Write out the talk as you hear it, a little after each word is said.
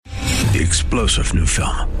The explosive new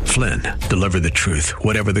film, Flynn, deliver the truth,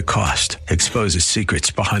 whatever the cost, exposes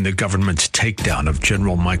secrets behind the government's takedown of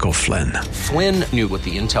General Michael Flynn. Flynn knew what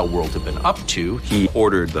the intel world had been up to. He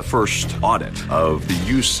ordered the first audit of the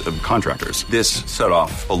use of contractors. This set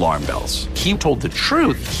off alarm bells. He told the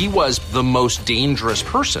truth. He was the most dangerous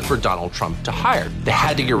person for Donald Trump to hire. They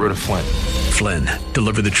had to get rid of Flynn. Flynn,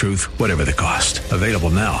 deliver the truth, whatever the cost. Available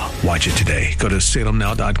now. Watch it today. Go to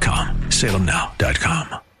salemnow.com.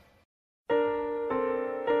 salemnow.com.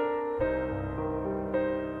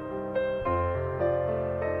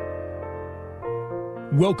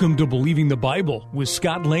 Welcome to Believing the Bible with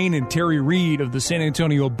Scott Lane and Terry Reed of the San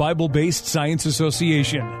Antonio Bible-Based Science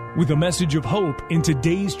Association, with a message of hope in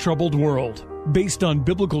today's troubled world, based on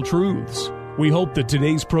biblical truths. We hope that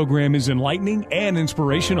today's program is enlightening and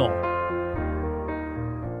inspirational.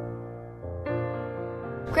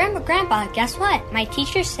 Grandpa, guess what? My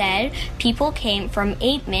teacher said people came from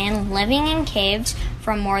ape men living in caves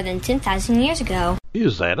from more than 10,000 years ago.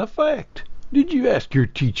 Is that a fact? Did you ask your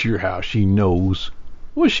teacher how she knows?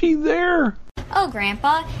 Was she there? Oh,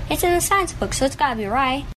 Grandpa, it's in the science book, so it's gotta be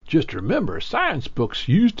right. Just remember, science books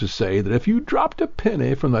used to say that if you dropped a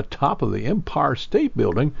penny from the top of the Empire State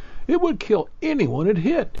Building, it would kill anyone it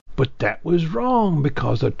hit. But that was wrong,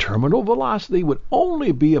 because the terminal velocity would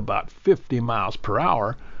only be about 50 miles per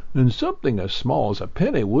hour, and something as small as a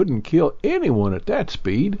penny wouldn't kill anyone at that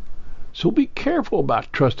speed. So be careful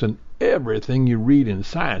about trusting everything you read in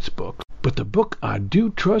science books. But the book I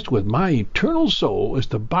do trust with my eternal soul is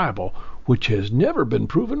the Bible, which has never been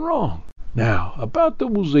proven wrong. Now, about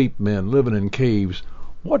those ape men living in caves,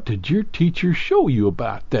 what did your teacher show you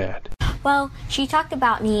about that? Well, she talked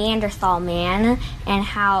about Neanderthal man and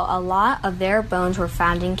how a lot of their bones were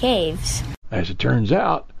found in caves. As it turns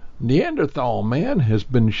out, Neanderthal man has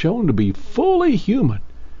been shown to be fully human.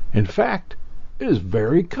 In fact, it is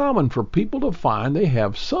very common for people to find they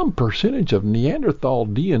have some percentage of Neanderthal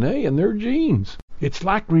DNA in their genes. It's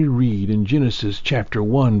like we read in Genesis chapter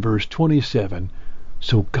 1, verse 27.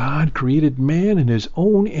 So God created man in his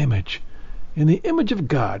own image. In the image of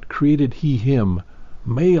God created he him.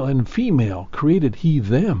 Male and female created he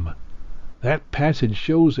them. That passage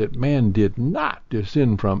shows that man did not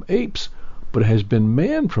descend from apes, but has been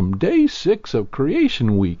man from day 6 of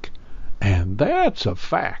creation week. And that's a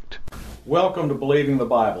fact. Welcome to Believing the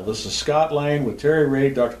Bible. This is Scott Lane with Terry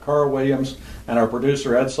Reed, Dr. Carl Williams, and our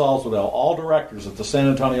producer Ed Salzwedel, all directors at the San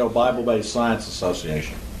Antonio Bible-Based Science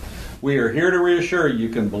Association. We are here to reassure you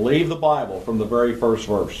can believe the Bible from the very first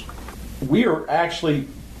verse. We are actually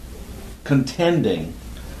contending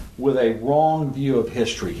with a wrong view of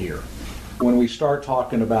history here when we start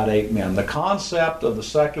talking about ape men. The concept of the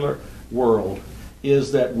secular world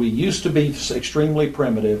is that we used to be extremely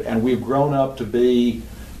primitive and we've grown up to be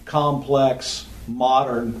complex,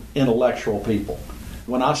 modern, intellectual people.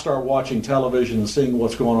 When I start watching television and seeing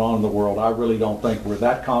what's going on in the world, I really don't think we're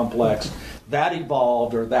that complex, that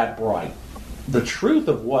evolved, or that bright. The truth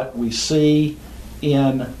of what we see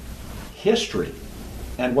in history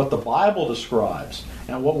and what the Bible describes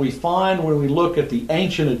and what we find when we look at the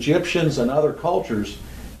ancient Egyptians and other cultures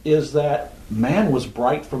is that man was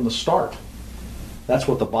bright from the start. That's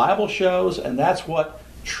what the Bible shows, and that's what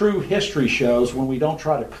true history shows when we don't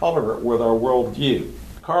try to color it with our worldview.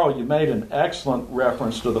 Carl, you made an excellent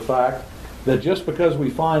reference to the fact that just because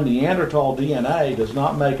we find Neanderthal DNA does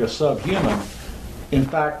not make us subhuman. In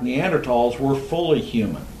fact, Neanderthals were fully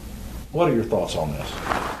human. What are your thoughts on this?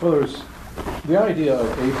 Well, there's the idea of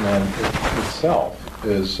ape man itself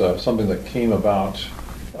is something that came about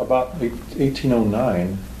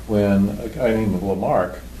 1809 when a guy named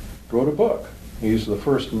Lamarck wrote a book. He's the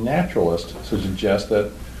first naturalist to suggest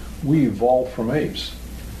that we evolved from apes.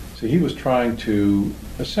 So he was trying to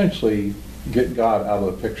essentially get God out of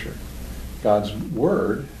the picture. God's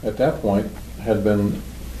word at that point had been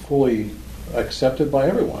fully accepted by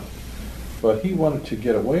everyone. But he wanted to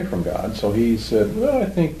get away from God, so he said, well, I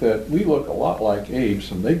think that we look a lot like apes,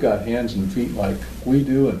 and they've got hands and feet like we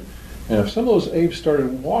do, and if some of those apes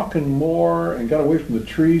started walking more and got away from the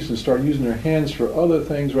trees and started using their hands for other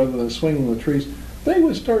things rather than swinging the trees, they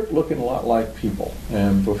would start looking a lot like people.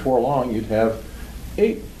 And before long, you'd have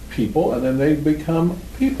ape people, and then they'd become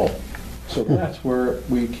people. So that's where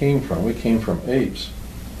we came from. We came from apes.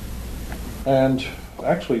 And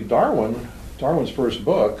actually, Darwin's first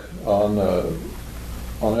book on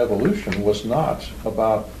evolution was not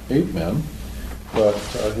about ape men, but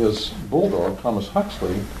his bulldog, Thomas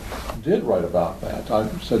Huxley, did write about that. I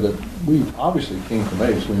said that we obviously came from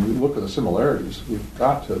apes. When we look at the similarities, we've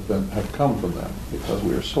got to have come from them because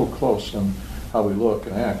we are so close in how we look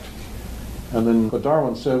and act. And then but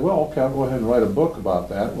Darwin said, well, okay, I'll go ahead and write a book about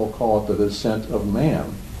that. We'll call it The Descent of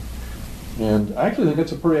Man. And I actually think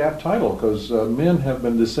it's a pretty apt title because men have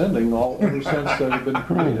been descending ever since they've been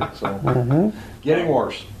created. So Getting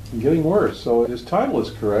worse. Getting worse. So his title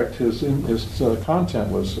is correct. His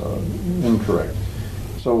content was incorrect.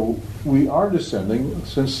 So we are descending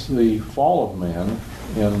since the fall of man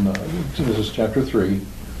in Genesis chapter 3.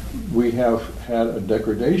 We have had a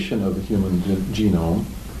degradation of the human genome.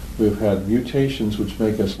 We've had mutations which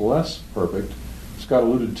make us less perfect. Scott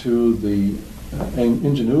alluded to the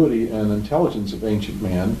ingenuity and intelligence of ancient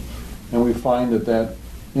man, and we find that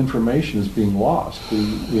information is being lost.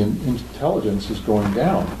 The intelligence is going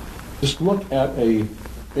down. Just look at a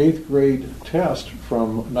 8th grade test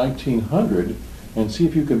from 1900 and see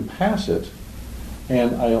if you can pass it,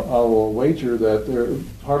 and I will wager that there's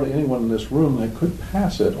hardly anyone in this room that could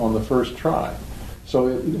pass it on the first try.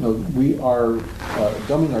 So we are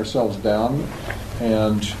dumbing ourselves down,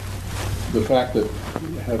 and the fact that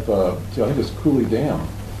we have, I think it's Cooley Dam,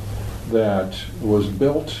 that was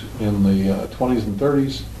built in the 20s and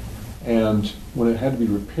 30s, and when it had to be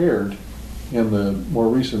repaired in the more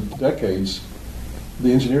recent decades,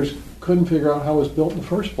 the engineers couldn't figure out how it was built in the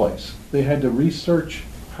first place. They had to research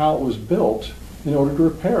how it was built in order to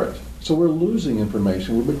repair it. So we're losing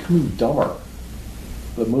information. We're becoming dumber.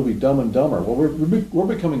 The movie Dumb and Dumber. Well, we're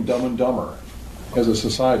becoming dumb and dumber as a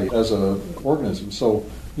society, as an organism. So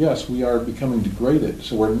yes, we are becoming degraded.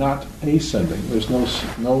 So we're not ascending. There's no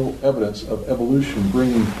evidence of evolution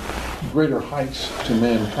bringing greater heights to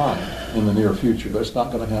mankind in the near future. That's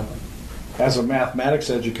not going to happen. As a mathematics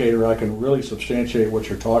educator, I can really substantiate what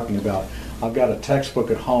you're talking about. I've got a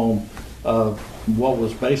textbook at home of what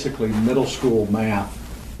was basically middle school math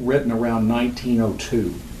written around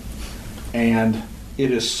 1902. And it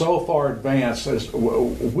is so far advanced as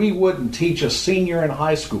we wouldn't teach a senior in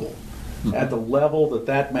high school at the level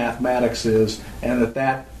that mathematics is and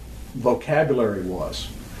that vocabulary was.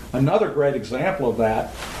 Another great example of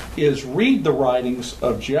that is read the writings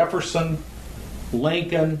of Jefferson,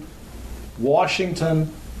 Lincoln,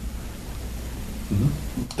 Washington.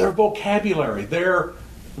 Their vocabulary,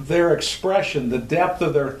 their expression, the depth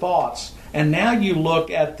of their thoughts, and now you look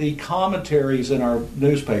at the commentaries in our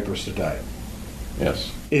newspapers today.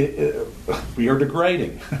 Yes. We are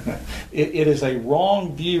degrading. It is a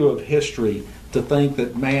wrong view of history to think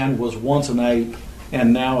that man was once an ape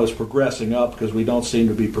and now is progressing up, because we don't seem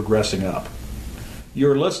to be progressing up.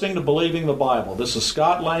 You're listening to Believing the Bible. This is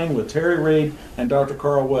Scott Lane with Terry Reed and Dr.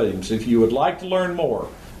 Carl Williams. If you would like to learn more,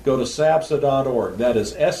 go to sabsa.org. That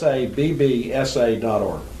is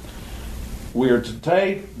sabbsa.org. We are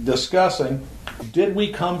today discussing, did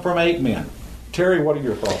we come from ape men? Terry, what are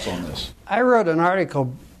your thoughts on this? I wrote an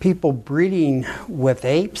article, People Breeding with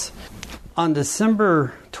Apes. On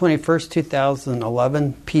December 21st,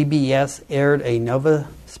 2011, PBS aired a Nova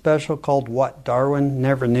special called What Darwin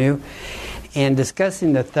Never Knew. And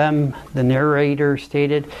discussing the theme, the narrator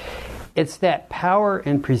stated, it's that power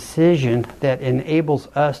and precision that enables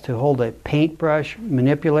us to hold a paintbrush,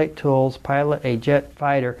 manipulate tools, pilot a jet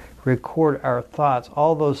fighter, record our thoughts,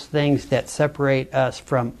 all those things that separate us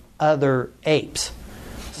from other apes.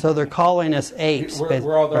 So they're calling us apes. They're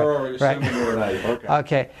already assuming we're an ape.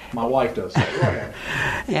 Okay. My wife does that. Go ahead.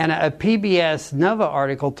 And a PBS Nova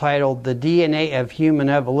article titled The DNA of Human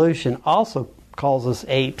Evolution also calls us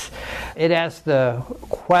apes. It asks the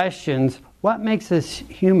questions, what makes us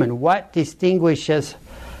human? What distinguishes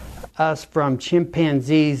us from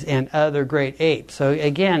chimpanzees and other great apes? So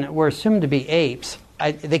again, we're assumed to be apes.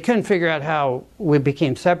 They couldn't figure out how we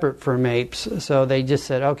became separate from apes, so they just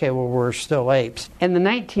said, okay, well, we're still apes. In the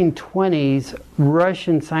 1920s,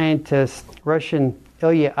 Russian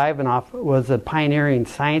Ilya Ivanov was a pioneering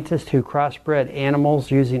scientist who crossbred animals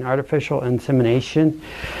using artificial insemination.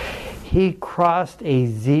 He crossed a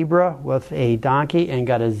zebra with a donkey and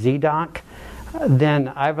got a Z-donk. Then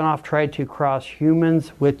Ivanov tried to cross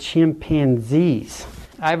humans with chimpanzees.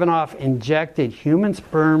 Ivanov injected human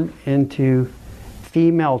sperm into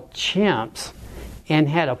female chimps and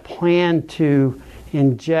had a plan to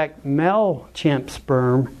inject male chimp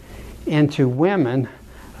sperm into women.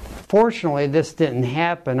 Fortunately, this didn't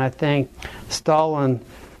happen. I think Stalin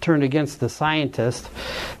turned against the scientist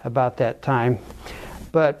about that time.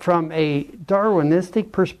 But from a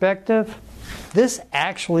Darwinistic perspective, this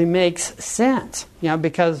actually makes sense,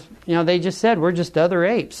 because they just said we're just other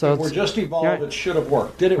apes. So we're just evolved. It should have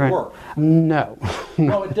worked. Did it work? No.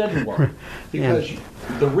 No, it didn't work. Because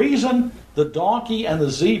the reason the donkey and the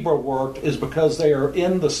zebra worked is because they are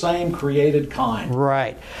in the same created kind.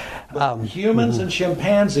 Right. But humans and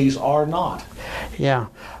chimpanzees are not. Yeah.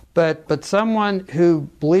 But someone who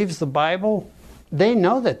believes the Bible, they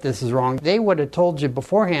know that this is wrong. They would have told you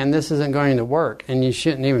beforehand this isn't going to work, and you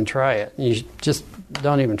shouldn't even try it. You just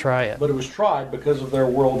don't even try it. But it was tried because of their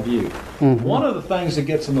worldview. Mm-hmm. One of the things that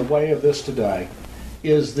gets in the way of this today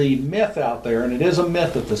is the myth out there, and it is a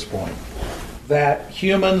myth at this point, that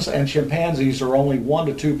humans and chimpanzees are only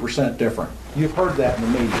 1% to 2% different. You've heard that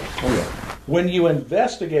in the media. Oh, yeah. When you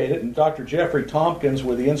investigate it, and Dr. Jeffrey Tompkins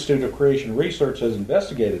with the Institute of Creation Research has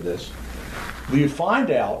investigated this, you find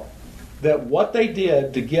out that what they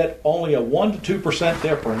did to get only a 1% to 2%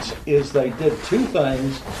 difference is they did two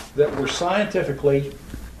things that were scientifically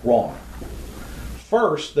wrong.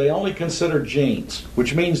 First, they only considered genes,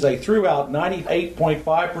 which means they threw out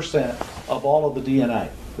 98.5% of all of the DNA.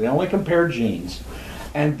 They only compared genes.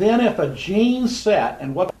 And then if a gene set,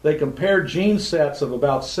 and what they compared gene sets of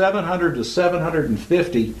about 700 to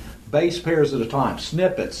 750 base pairs at a time,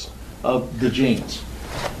 snippets of the genes.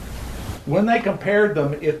 When they compared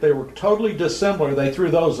them, if they were totally dissimilar, they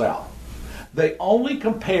threw those out. They only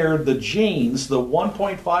compared the genes, the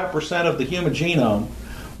 1.5% of the human genome,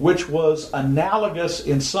 which was analogous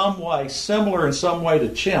in some way, similar in some way to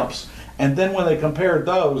chimps, and then when they compared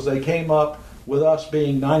those, they came up with us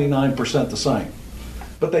being 99% the same.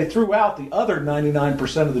 But they threw out the other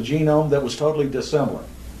 99% of the genome that was totally dissimilar.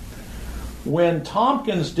 When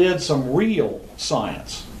Tompkins did some real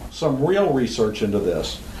science, some real research into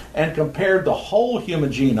this, and compared the whole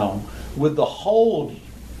human genome with the whole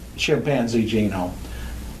chimpanzee genome,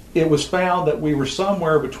 it was found that we were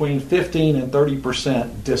somewhere between 15 and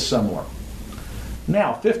 30% dissimilar.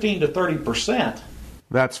 Now, 15 to 30%.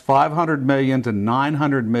 That's 500 million to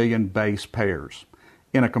 900 million base pairs.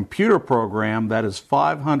 In a computer program, that is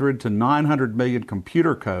 500 to 900 million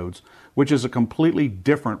computer codes, which is a completely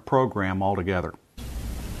different program altogether.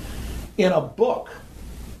 In a book,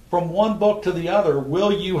 from one book to the other,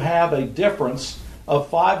 will you have a difference of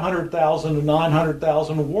 500,000 to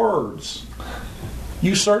 900,000 words?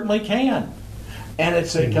 You certainly can. And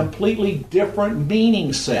it's a completely different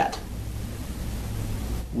meaning set.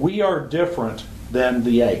 We are different than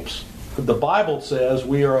the apes. The Bible says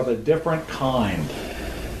we are of a different kind,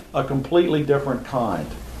 a completely different kind.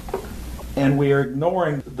 And we are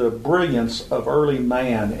ignoring the brilliance of early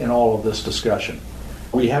man in all of this discussion.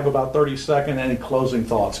 We have about 30 seconds. Any closing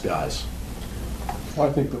thoughts, guys? Well,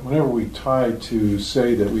 I think that whenever we try to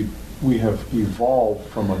say that we have evolved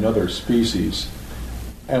from another species,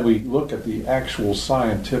 and we look at the actual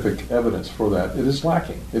scientific evidence for that, it is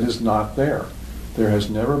lacking. It is not there. There has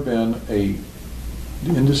never been a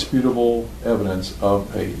indisputable evidence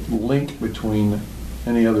of a link between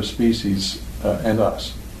any other species and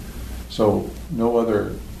us. So no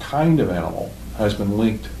other kind of animal has been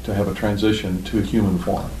linked to have a transition to human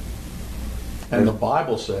form. And the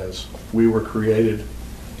Bible says we were created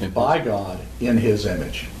by God in His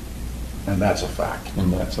image. And that's a fact.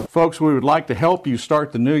 Folks, we would like to help you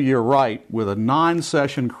start the new year right with a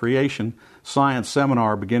 9-session creation science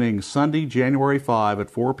seminar beginning Sunday, January 5 at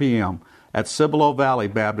 4 p.m. at Cibolo Valley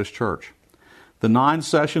Baptist Church. The 9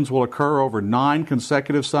 sessions will occur over 9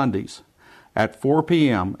 consecutive Sundays at 4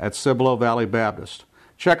 p.m. at Cibolo Valley Baptist.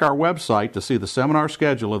 Check our website to see the seminar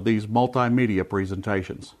schedule of these multimedia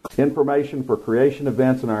presentations. Information for creation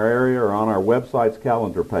events in our area are on our website's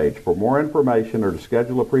calendar page. For more information or to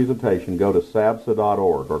schedule a presentation, go to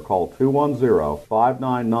sabsa.org or call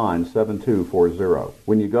 210-599-7240.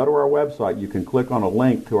 When you go to our website, you can click on a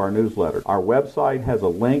link to our newsletter. Our website has a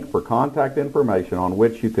link for contact information on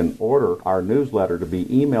which you can order our newsletter to be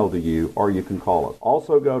emailed to you, or you can call us.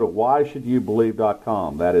 Also go to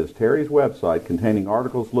whyshouldyoubelieve.com. That is Terry's website containing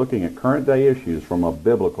articles looking at current day issues from a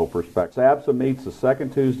biblical perspective. SABSA meets the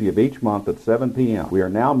second Tuesday of each month at 7 p.m. We are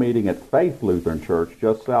now meeting at Faith Lutheran Church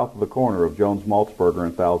just south of the corner of Jones Maltzberger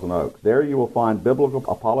and Thousand Oaks. There you will find biblical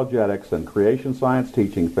apologetics and creation science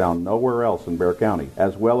teaching found nowhere else in Bexar County,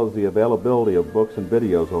 as well as the availability of books and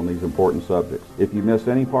videos on these important subjects. If you missed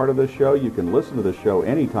any part of this show, you can listen to the show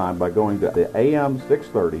anytime by going to the AM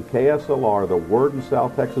 630 KSLR, the Word in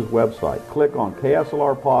South Texas website. Click on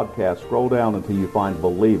KSLR Podcast, scroll down until you find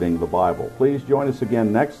Believing the Bible. Please join us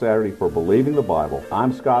again next Saturday for Believing the Bible.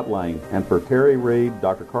 I'm Scott Lane, and for Terry Reed,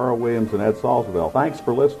 Dr. Carl Williams, and Ed Salzwell, thanks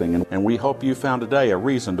for listening. And we hope you found today a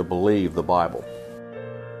reason to believe the Bible.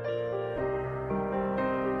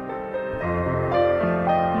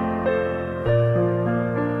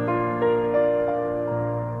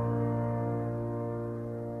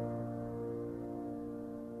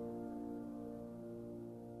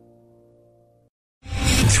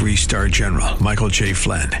 Three-star General Michael J.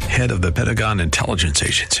 Flynn, head of the Pentagon Intelligence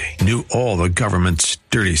Agency, knew all the government's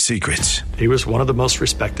dirty secrets. He was one of the most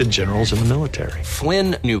respected generals in the military.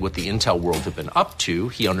 Flynn knew what the intel world had been up to.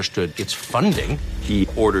 He understood its funding. He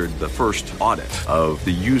ordered the first audit of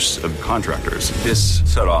the use of contractors. This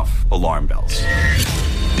set off alarm bells.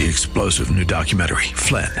 The explosive new documentary,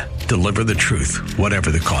 Flynn, Deliver the Truth, Whatever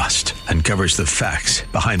the Cost, uncovers the facts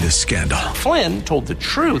behind this scandal. Flynn told the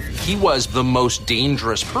truth. He was the most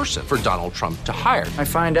dangerous person for Donald Trump to hire. I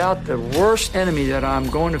find out the worst enemy that I'm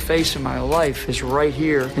going to face in my life is right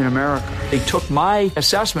here in America. They took my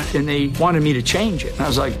assessment and they wanted me to change it. And I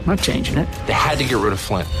was like, I'm not changing it. They had to get rid of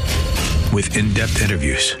Flynn. With in-depth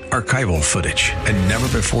interviews, archival footage, and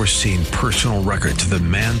never-before-seen personal records of the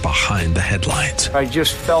man behind the headlines. I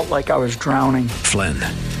just felt like I was drowning. Flynn,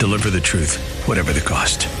 Deliver the Truth, Whatever the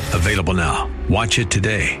Cost. Available now. Watch it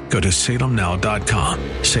today. Go to salemnow.com.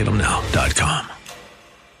 salemnow.com.